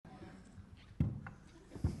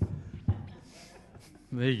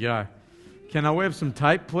There you go. Can I have some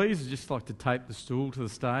tape, please? I'd just like to tape the stool to the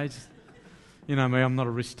stage. You know me, I'm not a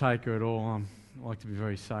risk taker at all. I like to be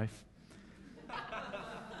very safe.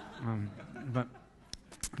 But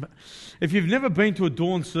if you've never been to a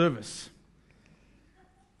dawn service,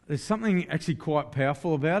 there's something actually quite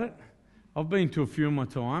powerful about it. I've been to a few in my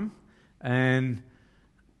time, and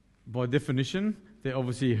by definition, they're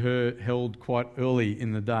obviously held quite early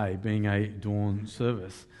in the day, being a dawn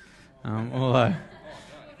service. Although,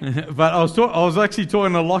 but I was actually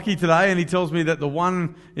talking to Lockie today, and he tells me that the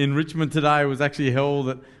one in Richmond today was actually held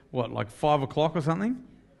at like 5 o'clock or something,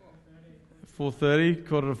 4:30,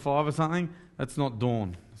 4:45 or something. That's not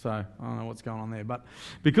dawn, so I don't know what's going on there. But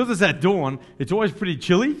because it's at dawn, it's always pretty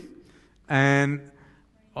chilly, and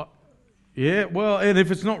and if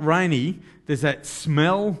it's not rainy, there's that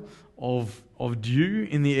smell of dew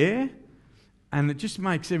in the air, and it just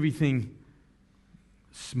makes everything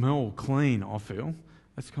smell clean, I feel.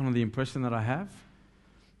 That's kind of the impression that I have.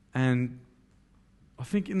 And I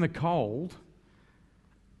think in the cold,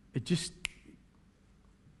 it just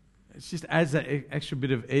adds that extra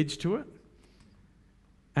bit of edge to it.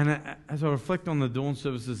 And as I reflect on the dawn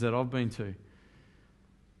services that I've been to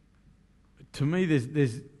me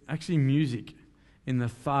there's actually music in the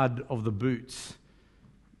thud of the boots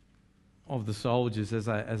of the soldiers as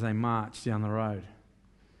they march down the road.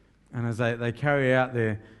 And as they carry out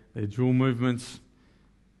their drill movements,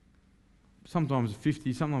 sometimes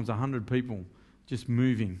 50, sometimes 100 people just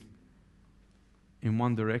moving in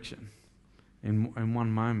one direction, in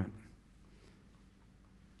one moment.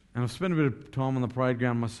 And I've spent a bit of time on the parade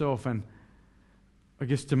ground myself, and I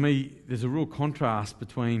guess to me there's a real contrast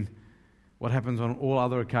between what happens on all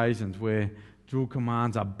other occasions where drill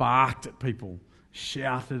commands are barked at people,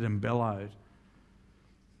 shouted and bellowed.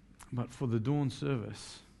 But for the dawn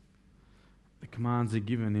service, the commands are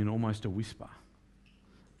given in almost a whisper,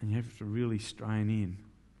 and you have to really strain in.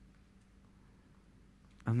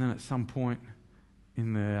 And then at some point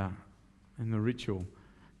in the ritual,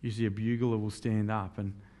 usually a bugler will stand up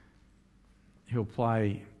and he'll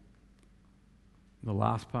play the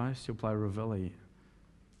last post, he'll play Reveille,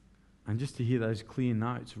 and just to hear those clear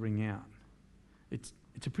notes ring out, it's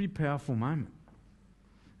a pretty powerful moment.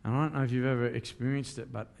 And I don't know if you've ever experienced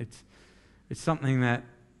it, but it's something that,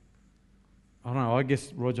 I don't know, I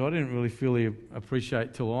guess, Roger, I didn't really fully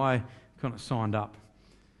appreciate till I kind of signed up.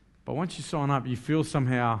 But once you sign up, you feel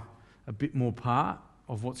somehow a bit more part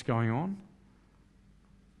of what's going on.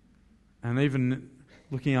 And even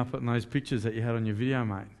looking up at those pictures that you had on your video,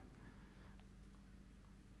 mate,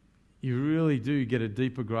 you really do get a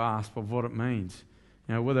deeper grasp of what it means.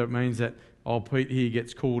 You know, whether it means that old Pete here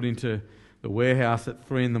gets called into the warehouse at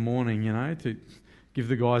 3 a.m, to give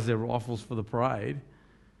the guys their rifles for the parade,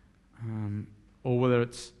 or whether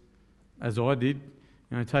it's, as I did,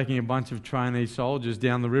 taking a bunch of trainee soldiers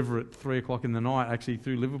down the river at 3 o'clock in the night, actually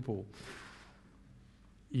through Liverpool.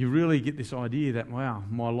 You really get this idea that, wow,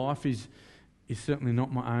 my life is certainly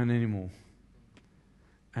not my own anymore,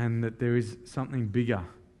 and that there is something bigger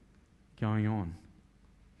going on.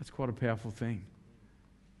 That's quite a powerful thing.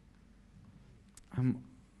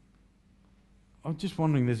 I'm just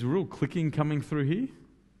wondering, there's a real clicking coming through here.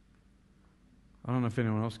 I don't know if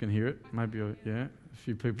anyone else can hear it. Maybe, a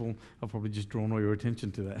few people have probably just drawn all your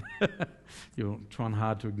attention to that. You're trying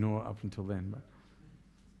hard to ignore it up until then. But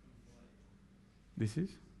this is?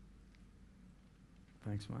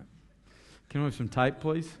 Thanks, mate. Can we have some tape,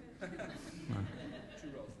 please? No.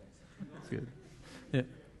 That's good. Yeah.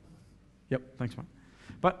 Yep, thanks, mate.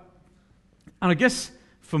 And I guess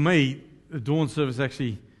for me, the dawn service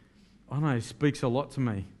actually, I don't know, speaks a lot to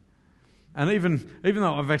me. And even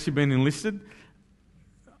though I've actually been enlisted,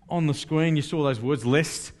 on the screen you saw those words,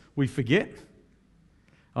 lest we forget.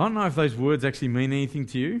 I don't know if those words actually mean anything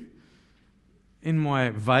to you. In my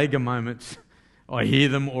vaguer moments, I hear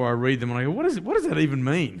them or I read them and I go, what does that even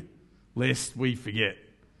mean? Lest we forget.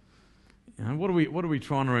 What are we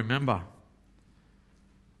trying to remember?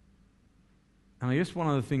 And I guess one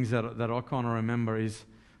of the things that I kind of remember is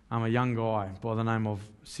I'm a young guy by the name of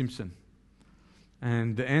Simpson.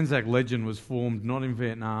 And the Anzac Legend was formed not in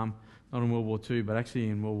Vietnam, not in World War II, but actually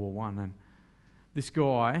in World War I. And this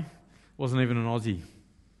guy wasn't even an Aussie.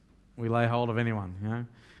 We lay hold of anyone,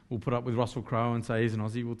 We'll put up with Russell Crowe and say he's an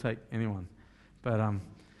Aussie, we'll take anyone. But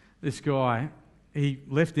this guy, he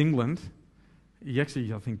left England. He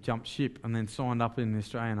actually, I think, jumped ship and then signed up in the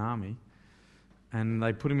Australian Army. And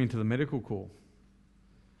they put him into the medical corps.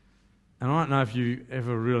 And I don't know if you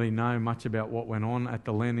ever really know much about what went on at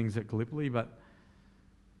the landings at Gallipoli, but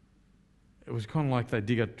it was kind of like they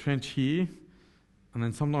dig a trench here, and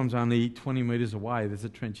then sometimes only 20 metres away there's a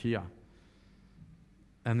trench here.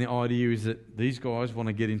 And the idea is that these guys want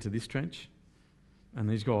to get into this trench, and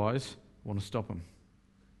these guys want to stop them.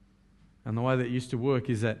 And the way that used to work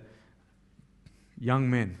is that young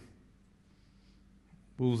men,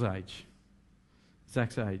 Will's age,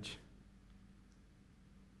 Zach's age,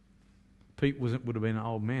 Pete would have been an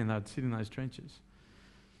old man. They'd sit in those trenches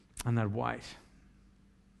and they'd wait.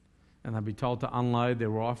 And they'd be told to unload their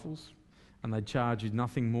rifles, and they'd charge with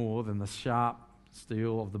nothing more than the sharp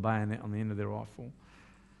steel of the bayonet on the end of their rifle.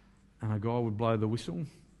 And a guy would blow the whistle,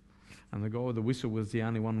 and the guy with the whistle was the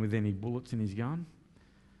only one with any bullets in his gun.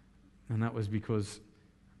 And that was because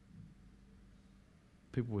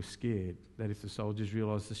people were scared that if the soldiers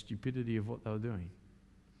realised the stupidity of what they were doing,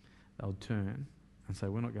 they would turn and say,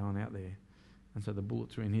 we're not going out there. And so the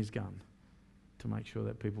bullets were in his gun to make sure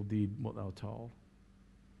that people did what they were told.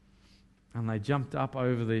 And they jumped up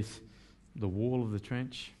over the wall of the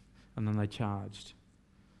trench, and then they charged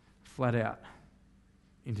flat out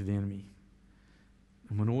into the enemy.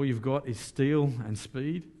 And when all you've got is steel and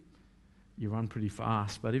speed, you run pretty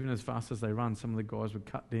fast. But even as fast as they run, some of the guys would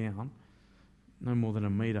cut down no more than a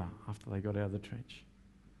metre after they got out of the trench.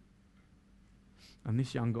 And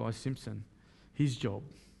this young guy, Simpson, his job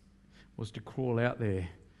was to crawl out there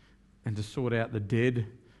and to sort out the dead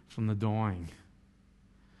from the dying,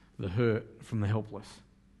 the hurt from the helpless.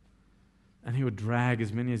 And he would drag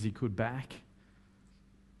as many as he could back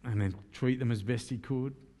and then treat them as best he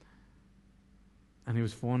could. And he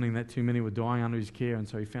was finding that too many were dying under his care, and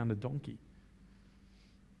so he found a donkey.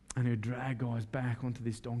 And he would drag guys back onto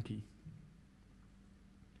this donkey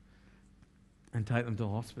and take them to the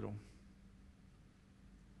hospital.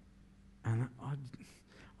 And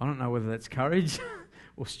I don't know whether that's courage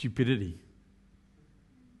or stupidity.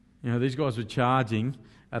 You know, these guys were charging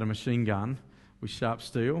at a machine gun with sharp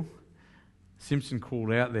steel. Simpson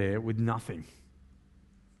crawled out there with nothing.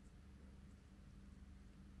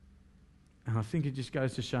 And I think it just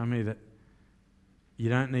goes to show me that you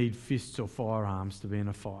don't need fists or firearms to be in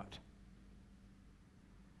a fight.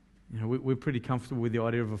 You know, we're pretty comfortable with the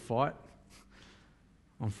idea of a fight.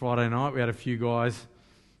 On Friday night, we had a few guys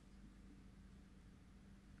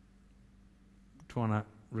trying to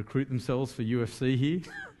recruit themselves for UFC here.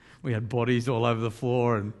 We had bodies all over the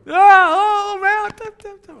floor and all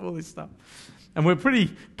this stuff. And we're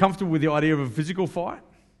pretty comfortable with the idea of a physical fight.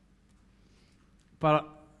 But,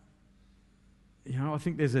 you know, I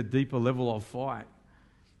think there's a deeper level of fight.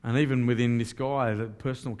 And even within this guy, the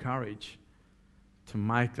personal courage to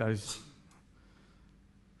make those,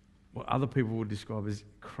 what other people would describe as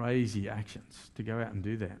crazy actions, to go out and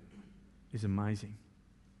do that is amazing.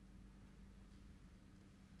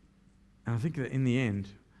 And I think that in the end,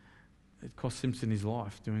 it cost Simpson his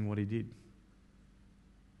life doing what he did.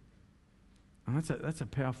 And that's a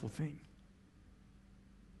powerful thing.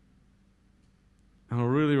 And I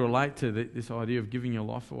really relate to this idea of giving your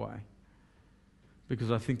life away. Because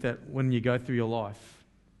I think that when you go through your life,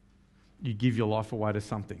 you give your life away to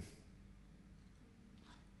something.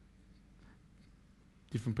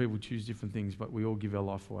 Different people choose different things, but we all give our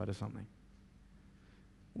life away to something.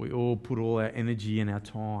 We all put all our energy and our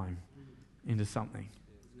time into something.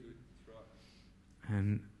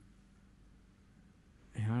 And,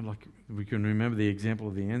 you know, like we can remember the example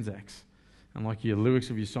of the Anzacs. And like your lyrics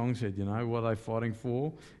of your song said, you know, what are they fighting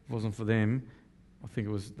for? If it wasn't for them, I think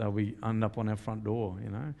it was they'll be end up on our front door, you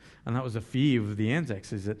know. And that was the fear of the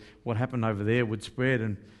Anzacs, is that what happened over there would spread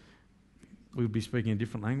and we would be speaking a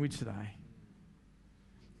different language today.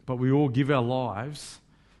 But we all give our lives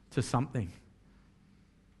to something.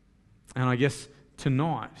 And I guess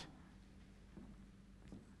tonight,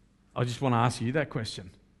 I just want to ask you that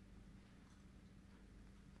question.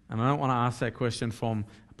 And I don't want to ask that question from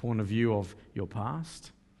a point of view of your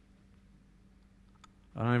past.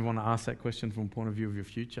 I don't even want to ask that question from a point of view of your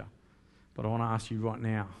future. But I want to ask you right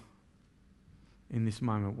now, in this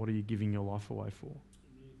moment, what are you giving your life away for?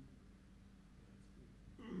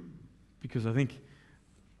 Because I think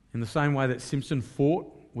in the same way that Simpson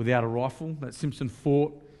fought without a rifle, that Simpson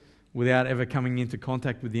fought without ever coming into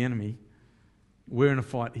contact with the enemy, we're in a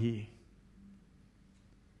fight here.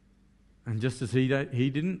 And just as he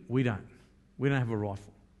didn't, we don't. We don't have a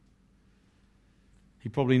rifle. He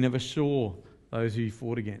probably never saw those who he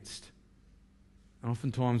fought against. And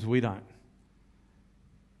oftentimes we don't.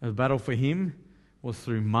 The battle for him was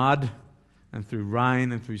through mud and through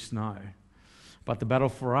rain and through snow. But the battle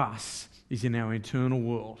for us is in our eternal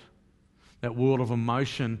world. That world of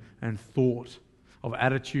emotion and thought, of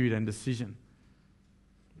attitude and decision.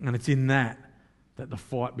 And it's in that the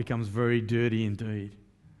fight becomes very dirty indeed.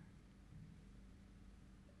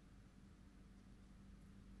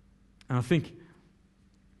 And I think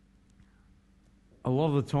a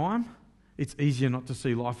lot of the time, it's easier not to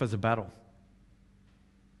see life as a battle.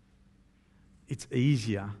 It's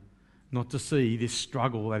easier not to see this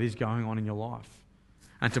struggle that is going on in your life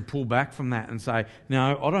and to pull back from that and say,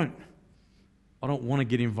 no, I don't want to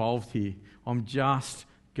get involved here. I'm just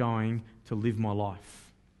going to live my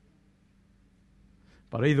life.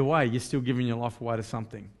 But either way, you're still giving your life away to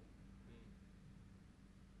something.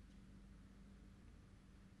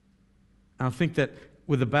 And I think that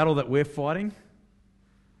with the battle that we're fighting,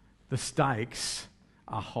 the stakes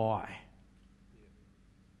are high.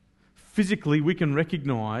 Physically, we can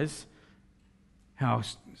recognize how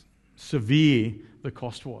severe the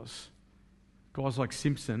cost was. Guys like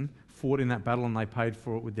Simpson fought in that battle and they paid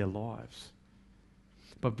for it with their lives.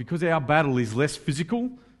 But because our battle is less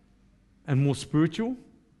physical and more spiritual,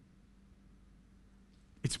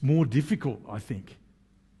 it's more difficult, I think,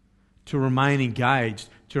 to remain engaged,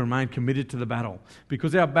 to remain committed to the battle.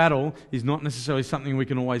 Because our battle is not necessarily something we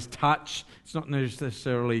can always touch. It's not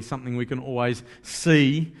necessarily something we can always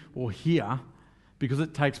see or hear. Because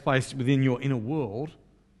it takes place within your inner world,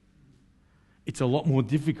 it's a lot more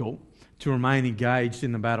difficult to remain engaged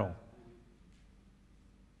in the battle.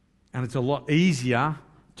 And it's a lot easier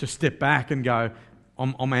to step back and go,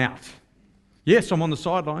 I'm out. Yes, I'm on the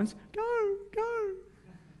sidelines. Go.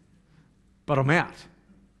 But I'm out.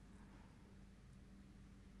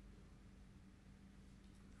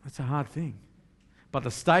 That's a hard thing. But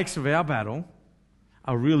the stakes of our battle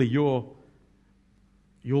are really your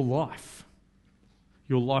life.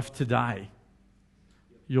 Your life today.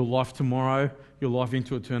 Your life tomorrow. Your life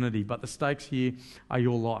into eternity. But the stakes here are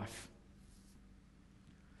your life.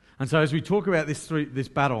 And so as we talk about this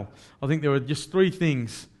battle, I think there are just three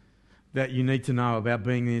things that you need to know about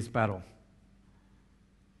being in this battle.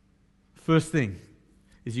 First thing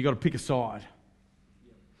is you've got to pick a side.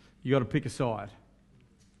 You've got to pick a side.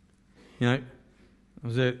 You know,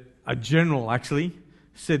 there was a general actually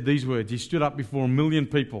said these words. He stood up before 1 million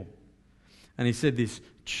people and he said this: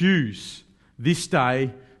 choose this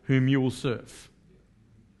day whom you will serve.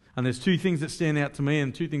 And there's two things that stand out to me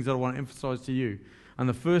and two things that I want to emphasize to you. And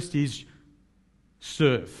the first is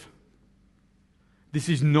serve. This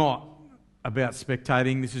is not about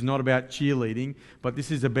spectating. This is not about cheerleading, but this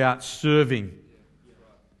is about serving.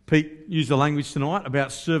 Pete used the language tonight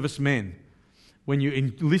about servicemen. When you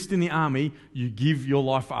enlist in the army, you give your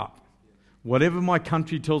life up. Whatever my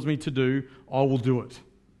country tells me to do, I will do it.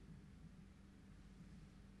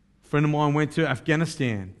 A friend of mine went to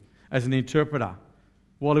Afghanistan as an interpreter.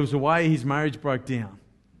 While he was away, his marriage broke down.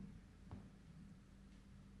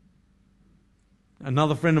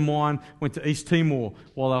 Another friend of mine went to East Timor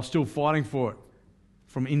while they were still fighting for it,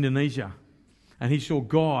 from Indonesia. And he saw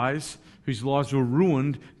guys whose lives were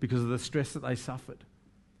ruined because of the stress that they suffered.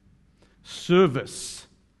 Service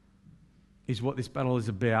is what this battle is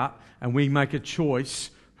about, and we make a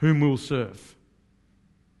choice whom we'll serve.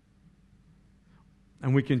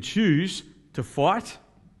 And we can choose to fight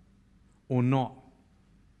or not.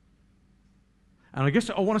 And I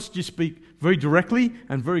guess I want us to just speak very directly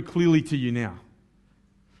and very clearly to you now.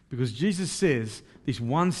 Because Jesus says this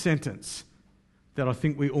one sentence that I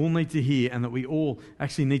think we all need to hear and that we all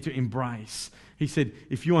actually need to embrace. He said,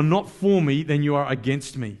 if you are not for me, then you are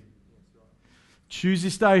against me. Choose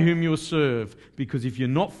this day whom you will serve, because if you're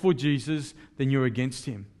not for Jesus, then you're against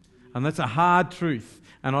him. And that's a hard truth.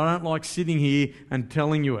 And I don't like sitting here and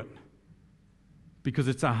telling you it, because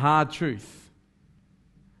it's a hard truth.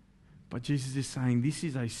 But Jesus is saying this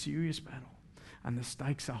is a serious battle, and the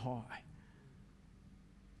stakes are high.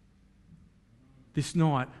 This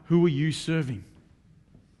night, who are you serving?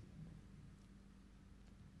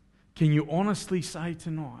 Can you honestly say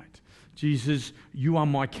tonight, Jesus, you are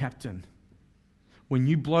my captain. When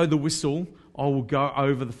you blow the whistle, I will go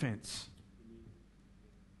over the fence.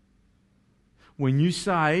 When you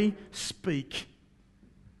say, speak,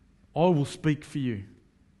 I will speak for you.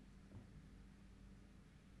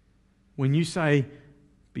 When you say,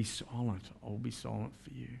 be silent, I will be silent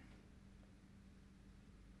for you.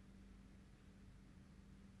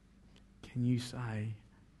 Can you say,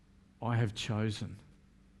 I have chosen?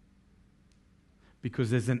 Because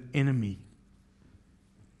there's an enemy.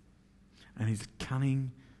 And he's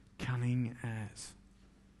cunning as.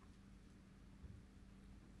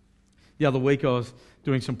 The other week I was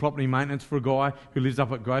doing some property maintenance for a guy who lives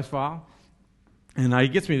up at Gracevale. And he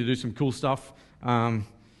gets me to do some cool stuff.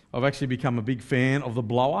 I've actually become a big fan of the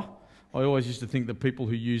blower. I always used to think that people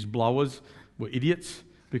who use blowers were idiots,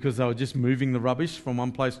 because they were just moving the rubbish from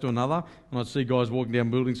one place to another. And I'd see guys walking down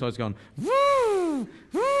building sites going, woo,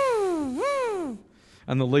 woo, woo,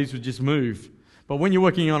 and the leaves would just move. But when you're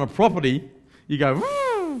working on a property, you go,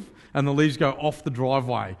 woo, and the leaves go off the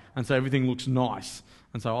driveway, and so everything looks nice.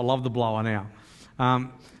 And so I love the blower now.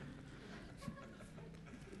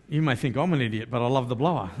 You may think I'm an idiot, but I love the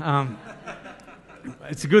blower.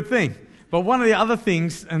 It's a good thing. But one of the other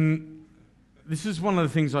things, and this is one of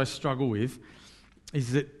the things I struggle with,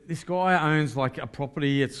 is that this guy owns like a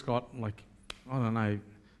property. It's got like, I don't know,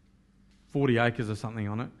 40 acres or something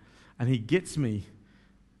on it. And he gets me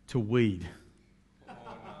to weed.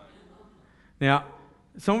 Now,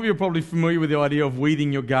 some of you are probably familiar with the idea of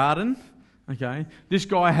weeding your garden. Okay, this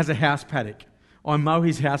guy has a house paddock. I mow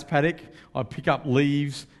his house paddock. I pick up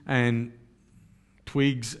leaves and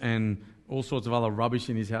twigs and all sorts of other rubbish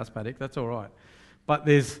in his house paddock. That's all right. But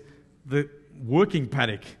there's the working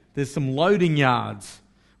paddock. There's some loading yards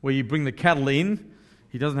where you bring the cattle in.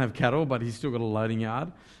 He doesn't have cattle, but he's still got a loading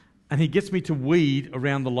yard. And he gets me to weed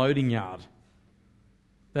around the loading yard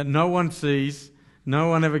that no one sees, no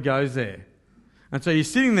one ever goes there. And so you're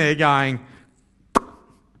sitting there going,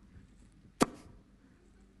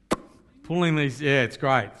 pulling these, yeah, it's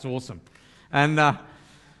great, it's awesome. And,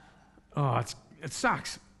 it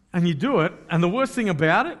sucks. And you do it, and the worst thing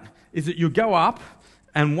about it is that you'll go up,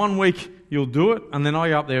 and 1 week you'll do it, and then I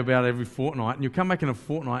go up there about every fortnight, and you'll come back in a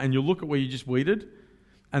fortnight, and you'll look at where you just weeded,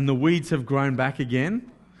 and the weeds have grown back again.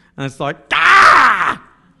 And it's like, I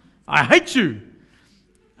hate you.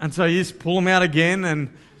 And so you just pull them out again. And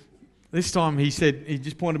this time he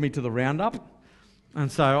just pointed me to the Roundup.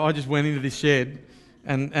 And so I just went into this shed.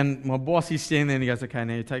 And my boss, he's standing there and he goes, okay,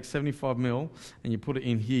 now you take 75 mil and you put it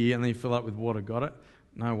in here and then you fill it up with water. Got it?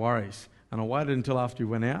 No worries. And I waited until after he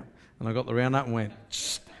went out and I got the Roundup and went,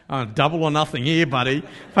 double or nothing here, buddy.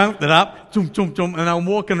 Pumped it up, chum, chum, chum. And I'm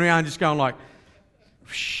walking around just going like,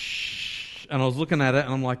 whoosh. And I was looking at it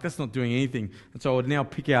and I'm like, that's not doing anything. And so I would now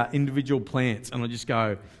pick out individual plants and I'd just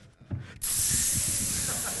go,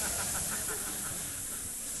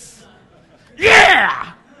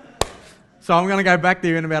 yeah! So I'm going to go back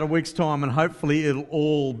there in about a week's time and hopefully it'll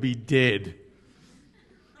all be dead.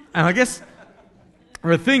 And I guess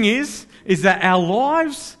the thing is that our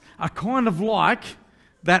lives are kind of like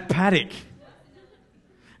that paddock.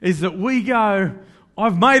 Is that we go,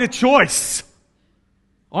 I've made a choice.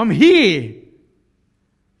 I'm here.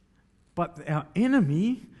 But our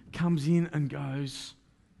enemy comes in and goes,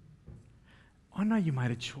 I know you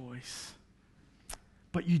made a choice,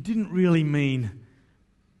 but you didn't really mean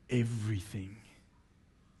everything.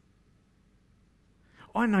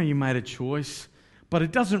 I know you made a choice, but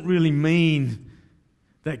it doesn't really mean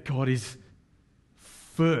that God is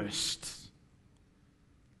first.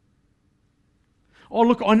 Oh,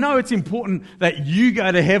 look, I know it's important that you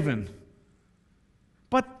go to heaven,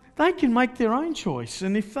 but they can make their own choice.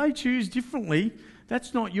 And if they choose differently,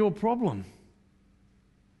 that's not your problem.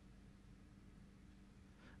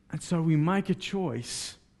 And so we make a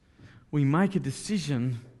choice, we make a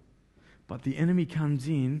decision, but the enemy comes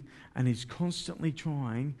in and he's constantly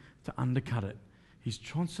trying to undercut it. He's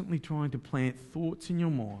constantly trying to plant thoughts in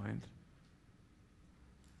your mind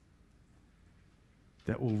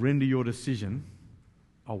that will render your decision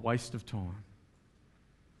a waste of time.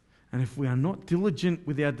 And if we are not diligent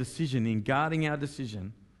with our decision, in guarding our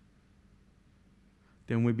decision,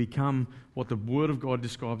 then we become what the Word of God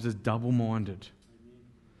describes as double-minded.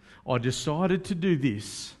 I decided to do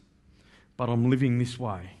this, but I'm living this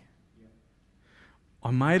way.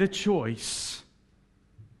 I made a choice,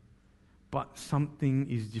 but something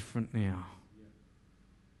is different now.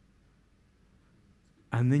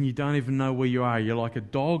 And then you don't even know where you are. You're like a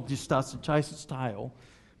dog just starts to chase its tail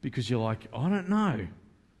because you're like, I don't know.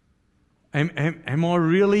 Am I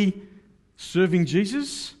really serving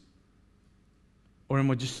Jesus? Or am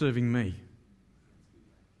I just serving me?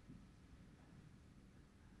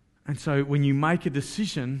 And so when you make a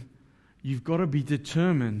decision, you've got to be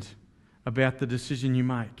determined about the decision you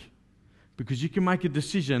make. Because you can make a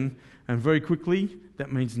decision and very quickly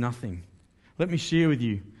that means nothing. Let me share with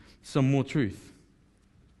you some more truth.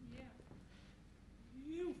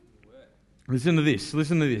 Listen to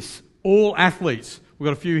this. All athletes. We've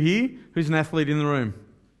got a few here. Who's an athlete in the room?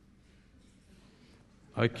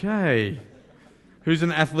 Okay. Who's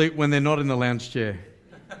an athlete when they're not in the lounge chair?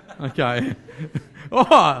 Okay. Oh,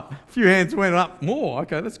 a few hands went up more.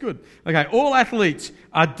 Okay, that's good. Okay, all athletes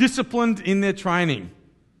are disciplined in their training.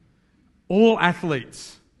 All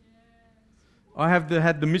athletes. I have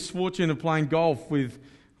had the misfortune of playing golf with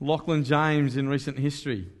Lachlan James in recent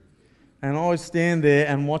history. And I always stand there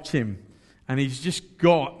and watch him. And he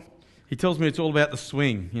tells me it's all about the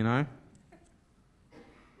swing, you know.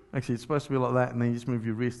 Actually, it's supposed to be like that, and then you just move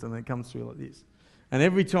your wrist, and then it comes through like this. And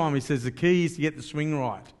every time he says the key is to get the swing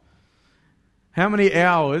right. How many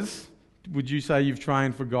hours would you say you've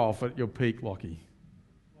trained for golf at your peak, Lockie?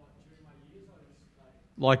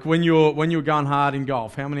 Like when you're going hard in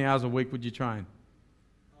golf, how many hours a week would you train?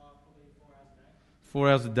 Probably 4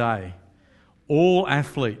 hours a day. 4 hours a day. All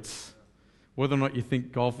athletes, whether or not you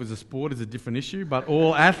think golf is a sport is a different issue, but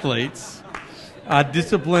all athletes are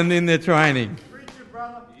disciplined in their training.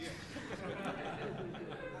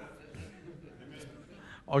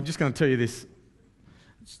 I'm just going to tell you this.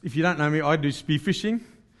 If you don't know me, I do spearfishing,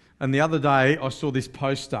 and the other day I saw this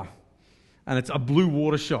poster, and it's a blue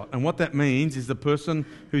water shot, and what that means is the person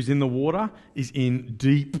who's in the water is in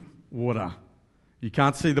deep water. You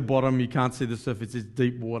can't see the bottom, you can't see the surface, it's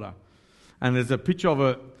deep water. And there's a picture of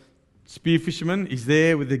a spear fisherman. He's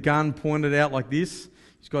there with the gun pointed out like this.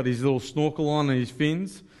 He's got his little snorkel on and his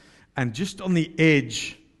fins, and just on the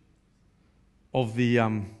edge of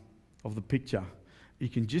the picture, you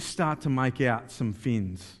can just start to make out some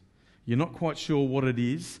fins. You're not quite sure what it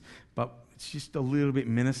is, but it's just a little bit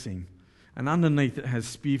menacing. And underneath it has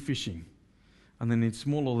spearfishing. And then in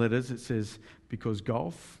smaller letters it says, because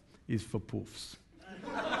golf is for poofs.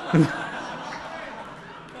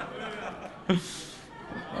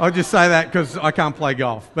 I'll just say that because I can't play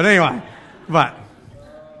golf. But anyway,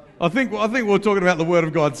 I think we're talking about the Word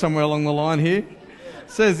of God somewhere along the line here. It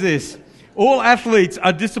says this, all athletes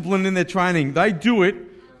are disciplined in their training. They do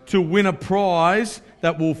it to win a prize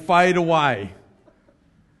that will fade away.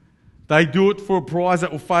 They do it for a prize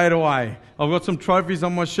that will fade away. I've got some trophies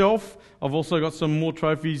on my shelf. I've also got some more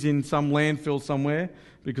trophies in some landfill somewhere,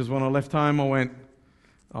 because when I left home I went,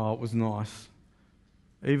 oh, it was nice.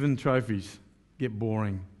 Even trophies get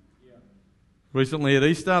boring. Yeah. Recently at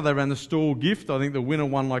Easter, they ran the store gift. I think the winner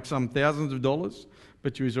won like some thousands of dollars,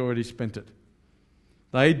 but he's already spent it.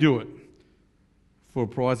 They do it for a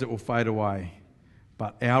prize that will fade away.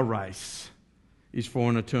 But our race is for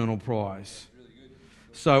an eternal prize.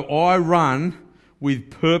 So I run with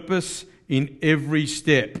purpose in every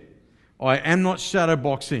step. I am not shadow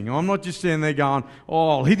boxing. I'm not just standing there going, oh,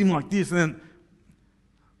 I'll hit him like this, and then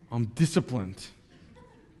I'm disciplined.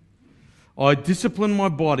 I discipline my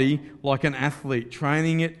body like an athlete,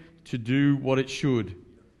 training it to do what it should.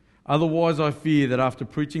 Otherwise, I fear that after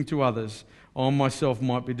preaching to others, I myself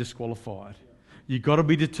might be disqualified. You've got to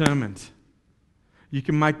be determined. You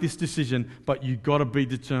can make this decision, but you've got to be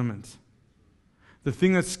determined. The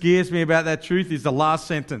thing that scares me about that truth is the last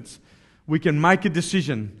sentence. We can make a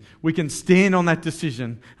decision. We can stand on that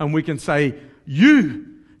decision, and we can say,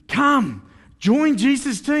 you, come, join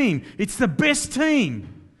Jesus' team. It's the best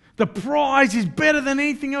team. The prize is better than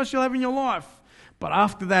anything else you'll have in your life. But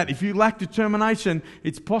after that, if you lack determination,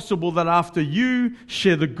 it's possible that after you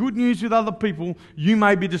share the good news with other people, you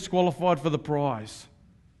may be disqualified for the prize.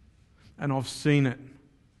 And I've seen it.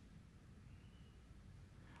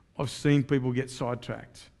 I've seen people get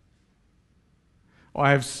sidetracked.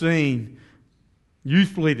 I have seen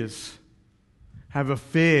youth leaders have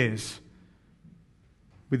affairs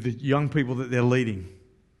with the young people that they're leading.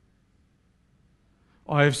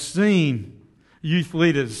 I have seen youth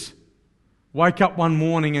leaders wake up one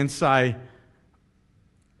morning and say,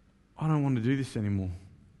 I don't want to do this anymore.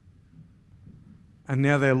 And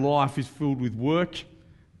now their life is filled with work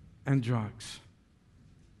and drugs.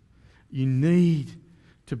 You need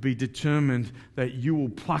to be determined that you will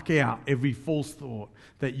pluck out every false thought,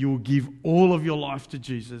 that you will give all of your life to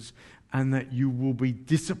Jesus, and that you will be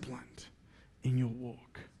disciplined in your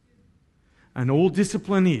walk. And all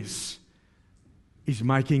discipline is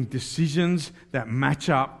making decisions that match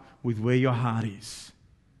up with where your heart is.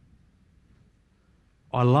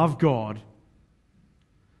 I love God.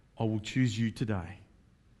 I will choose you today.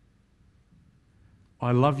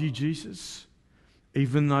 I love you, Jesus.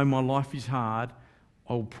 Even though my life is hard,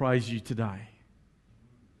 I will praise you today.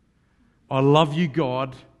 I love you,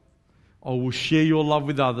 God. I will share your love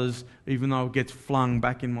with others, even though it gets flung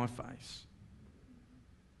back in my face.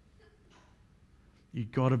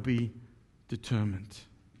 You've got to be determined.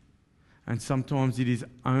 And sometimes it is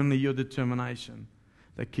only your determination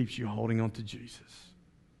that keeps you holding on to Jesus.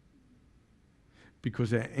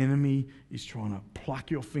 Because our enemy is trying to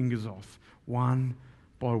pluck your fingers off one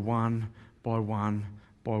by one by one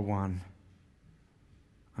by one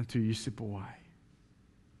until you slip away.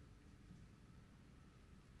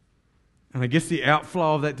 And I guess the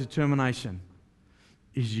outflow of that determination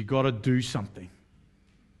is you got to do something.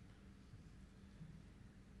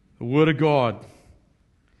 The Word of God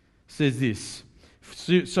says this.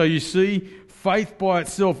 So you see, faith by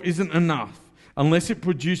itself isn't enough. Unless it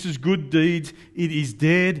produces good deeds, it is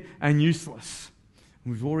dead and useless.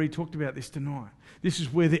 And we've already talked about this tonight. This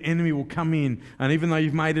is where the enemy will come in. And even though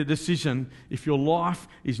you've made a decision, if your life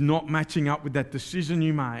is not matching up with that decision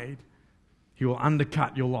you made, He will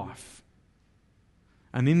undercut your life.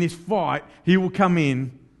 And in this fight, he will come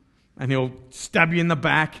in and he'll stab you in the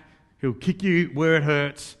back. He'll kick you where it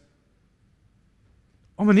hurts.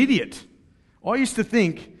 I'm an idiot. I used to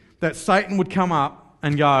think that Satan would come up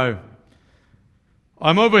and go,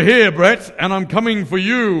 I'm over here, Brett, and I'm coming for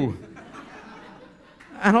you.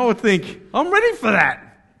 And I would think, I'm ready for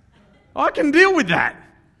that. I can deal with that.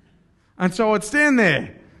 And so I'd stand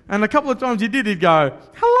there. And a couple of times he'd go,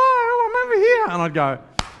 hello, I'm over here. And I'd go,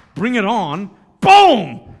 bring it on.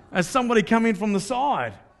 Boom! As somebody come in from the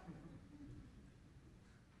side.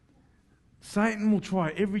 Satan will try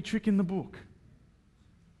every trick in the book.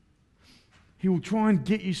 He will try and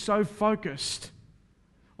get you so focused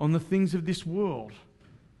on the things of this world.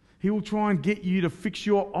 He will try and get you to fix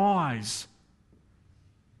your eyes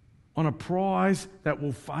on a prize that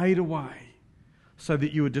will fade away so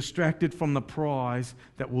that you are distracted from the prize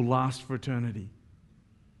that will last for eternity.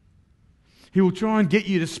 He will try and get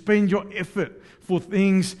you to spend your effort for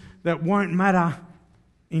things that won't matter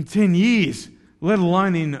in 10 years, let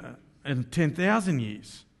alone in 10,000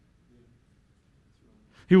 years.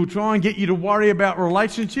 He will try and get you to worry about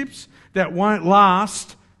relationships that won't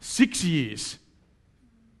last 6 years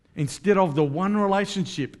instead of the one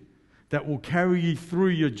relationship that will carry you through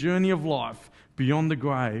your journey of life beyond the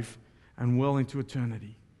grave and well into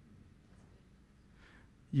eternity.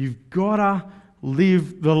 You've got to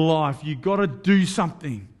live the life. You've got to do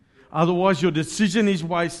something. Otherwise, your decision is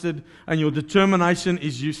wasted and your determination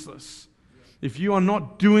is useless. If you are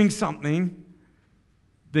not doing something,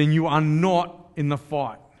 then you are not in the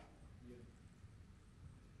fight.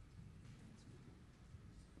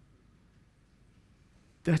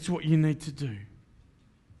 That's what you need to do.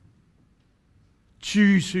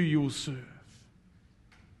 Choose who you will serve.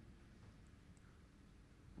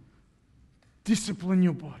 Discipline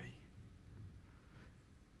your body.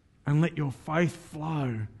 And let your faith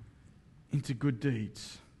flow into good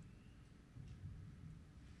deeds.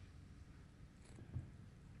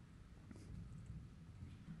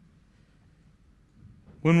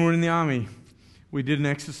 When we were in the army, we did an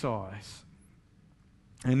exercise.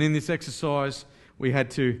 And in this exercise, we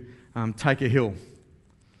had to take a hill.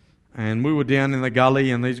 And we were down in the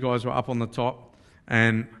gully and these guys were up on the top.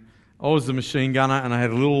 And I was the machine gunner and I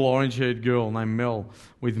had a little orange-haired girl named Mel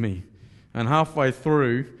with me. And halfway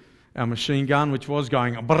through our machine gun, which was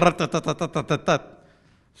going,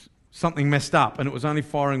 something messed up and it was only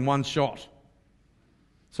firing one shot.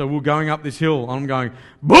 So we're going up this hill and I'm going,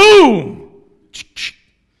 boom!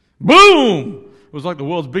 Boom! It was like the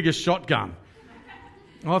world's biggest shotgun.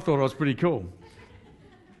 I thought it was pretty cool.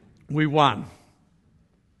 We won.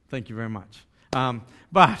 Thank you very much.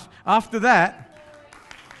 But after that,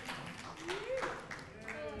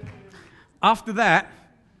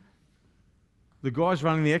 the guys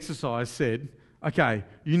running the exercise said, okay,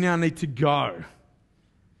 you now need to go.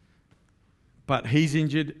 But he's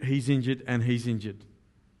injured, and he's injured.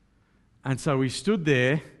 And so we stood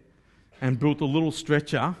there and built a little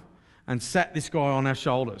stretcher and sat this guy on our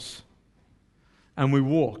shoulders. And we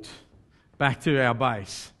walked back to our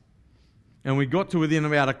base. And we got to within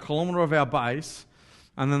about 1 kilometre of our base,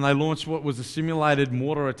 and then they launched what was a simulated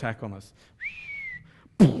mortar attack on us.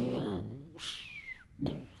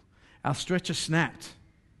 Our stretcher snapped.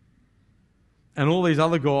 And all these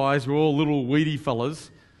other guys were all little weedy fellas.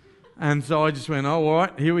 And so I just went, oh, all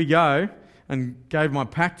right, here we go. And gave my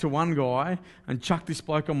pack to one guy and chucked this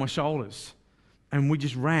bloke on my shoulders. And we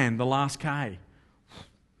just ran the last K.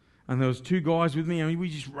 And there was 2 guys with me and we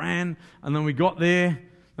just ran. And then we got there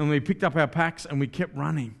and we picked up our packs and we kept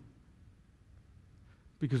running.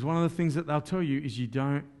 Because one of the things that they'll tell you is you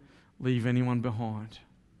don't leave anyone behind.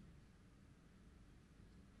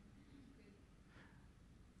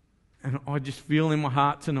 And I just feel in my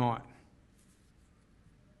heart tonight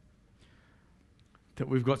that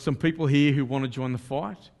we've got some people here who want to join the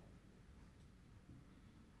fight.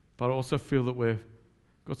 But I also feel that we've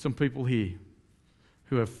got some people here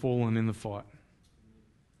who have fallen in the fight.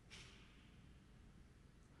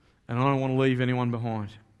 And I don't want to leave anyone behind.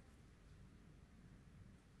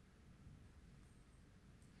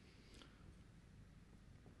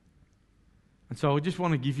 And so I just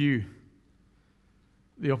want to give you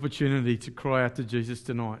the opportunity to cry out to Jesus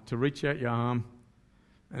tonight, to reach out your arm,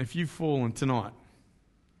 and if you've fallen tonight,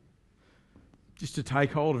 just to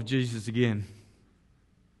take hold of Jesus again.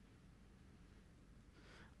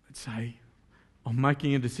 I'd say, I'm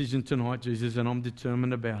making a decision tonight, Jesus, and I'm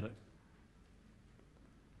determined about it.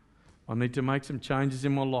 I need to make some changes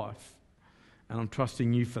in my life, and I'm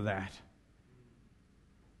trusting you for that.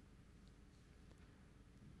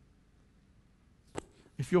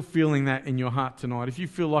 If you're feeling that in your heart tonight, if you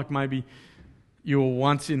feel like maybe you were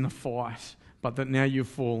once in the fight, but that now you've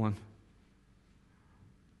fallen.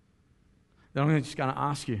 Then I'm just going to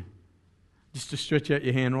ask you, just to stretch out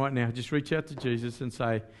your hand right now. Just reach out to Jesus and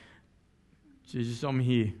say, Jesus, I'm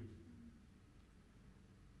here.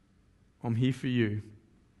 I'm here for you.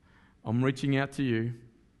 I'm reaching out to you.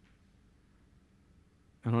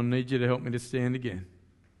 And I need you to help me to stand again.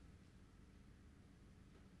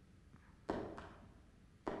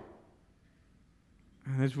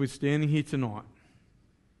 And as we're standing here tonight,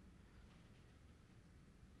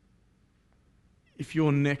 if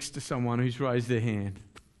you're next to someone who's raised their hand,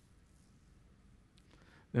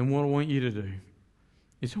 then what I want you to do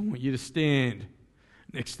is I want you to stand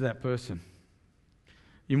next to that person.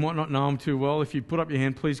 You might not know them too well. If you put up your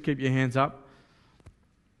hand, please keep your hands up.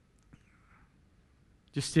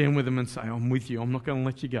 Just stand with them and say, I'm with you. I'm not going to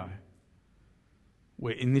let you go.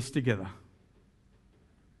 We're in this together.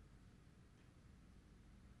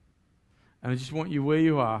 And I just want you where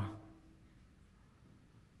you are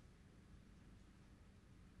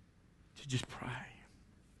to just pray,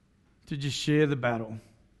 to just share the battle,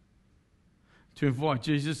 to invite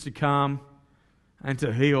Jesus to come and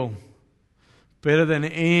to heal better than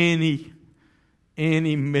any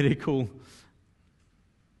medical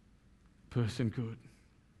person could.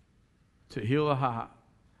 To heal the heart,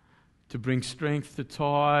 to bring strength to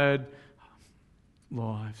tired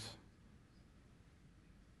lives.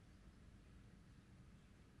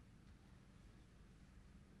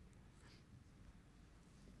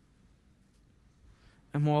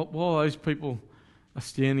 And while those people are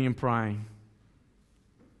standing and praying,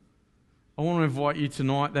 I want to invite you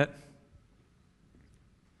tonight that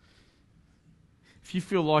if you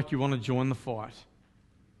feel like you want to join the fight,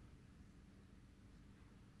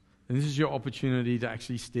 then this is your opportunity to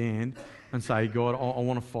actually stand and say, God, I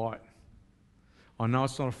want to fight. I know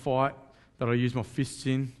it's not a fight that I use my fists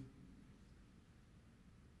in,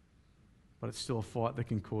 but it's still a fight that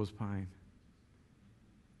can cause pain.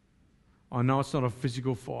 I know it's not a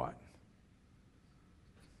physical fight,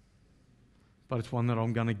 but it's one that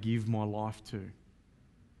I'm going to give my life to.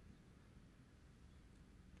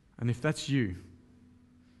 And if that's you,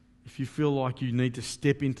 if you feel like you need to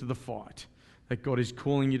step into the fight, that God is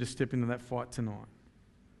calling you to step into that fight tonight,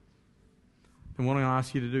 then what I'm going to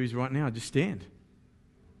ask you to do is right now, just stand.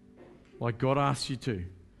 Like God asks you to.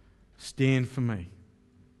 Stand for me.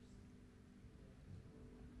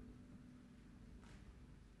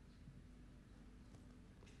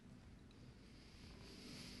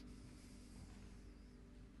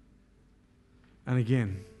 And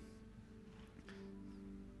again,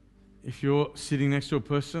 if you're sitting next to a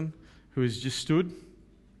person who has just stood,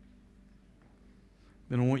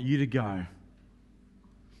 then I want you to go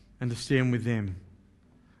and to stand with them and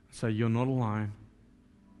say, you're not alone.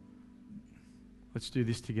 Let's do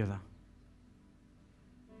this together.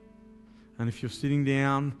 And if you're sitting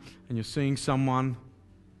down and you're seeing someone,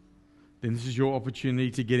 then this is your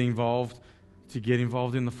opportunity to get involved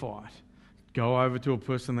in the fight. Go over to a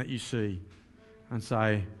person that you see and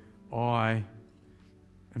say, I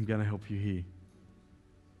am going to help you here.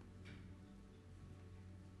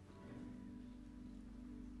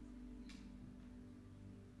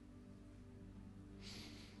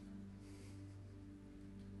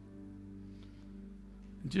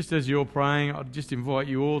 Just as you're praying, I'd just invite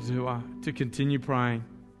you all to continue praying.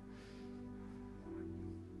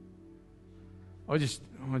 I just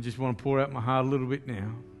want to pour out my heart a little bit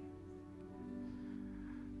now.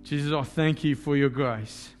 Jesus, I thank you for your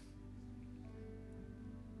grace.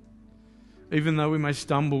 Even though we may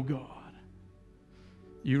stumble, God,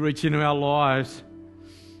 you reach into our lives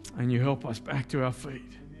and you help us back to our feet.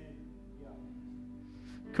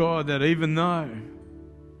 God, that even though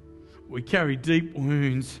we carry deep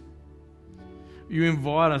wounds, you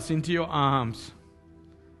invite us into your arms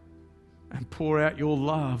and pour out your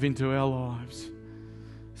love into our lives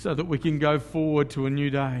so that we can go forward to a new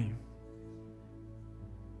day.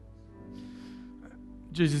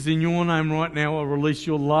 Jesus, in your name right now, I release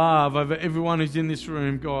your love over everyone who's in this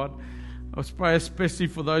room, God. I pray especially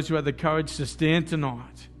for those who have the courage to stand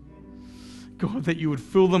tonight. God, that you would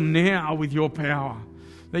fill them now with your power,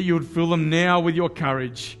 that you would fill them now with your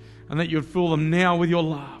courage, and that you would fill them now with your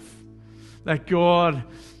love. That, God,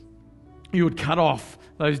 you would cut off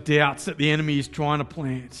those doubts that the enemy is trying to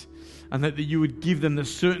plant, and that you would give them the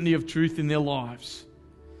certainty of truth in their lives.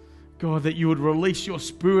 God, that you would release your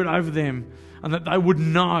spirit over them, and that they would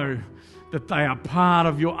know that they are part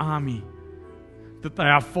of your army, that they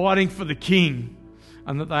are fighting for the King,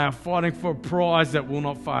 and that they are fighting for a prize that will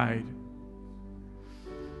not fade.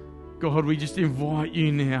 God, we just invite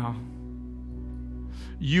you now.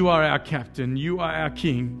 You are our captain. You are our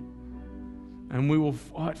King. And we will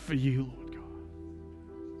fight for you, Lord God.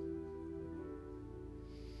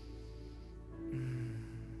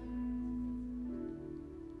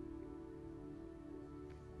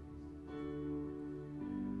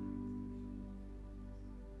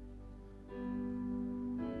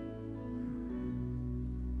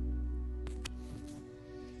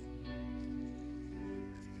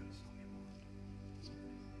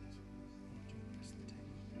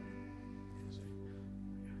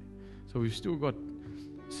 So we've still got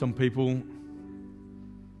some people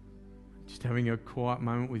just having a quiet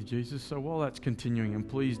moment with Jesus. So while that's continuing, and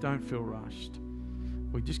please don't feel rushed,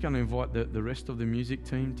 we're just going to invite the rest of the music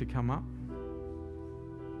team to come up.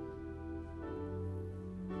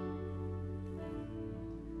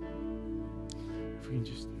 If we can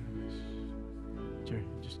just, Jerry,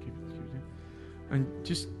 just keep it down. And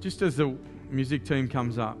just as the music team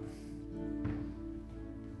comes up,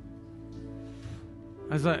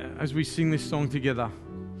 as we sing this song together,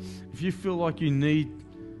 if you feel like you need,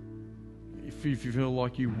 if you feel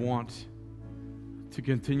like you want to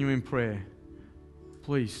continue in prayer,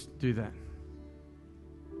 please do that.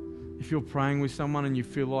 If you're praying with someone and you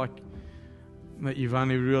feel like that you've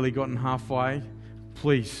only really gotten halfway,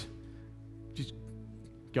 please just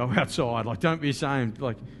go outside. Like, don't be ashamed.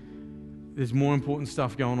 Like, there's more important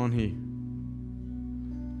stuff going on here.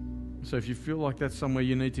 So if you feel like that's somewhere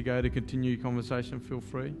you need to go to continue your conversation, feel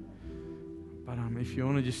free. But if you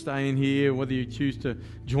want to just stay in here, whether you choose to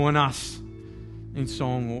join us in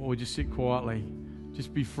song or just sit quietly,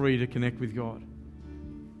 just be free to connect with God.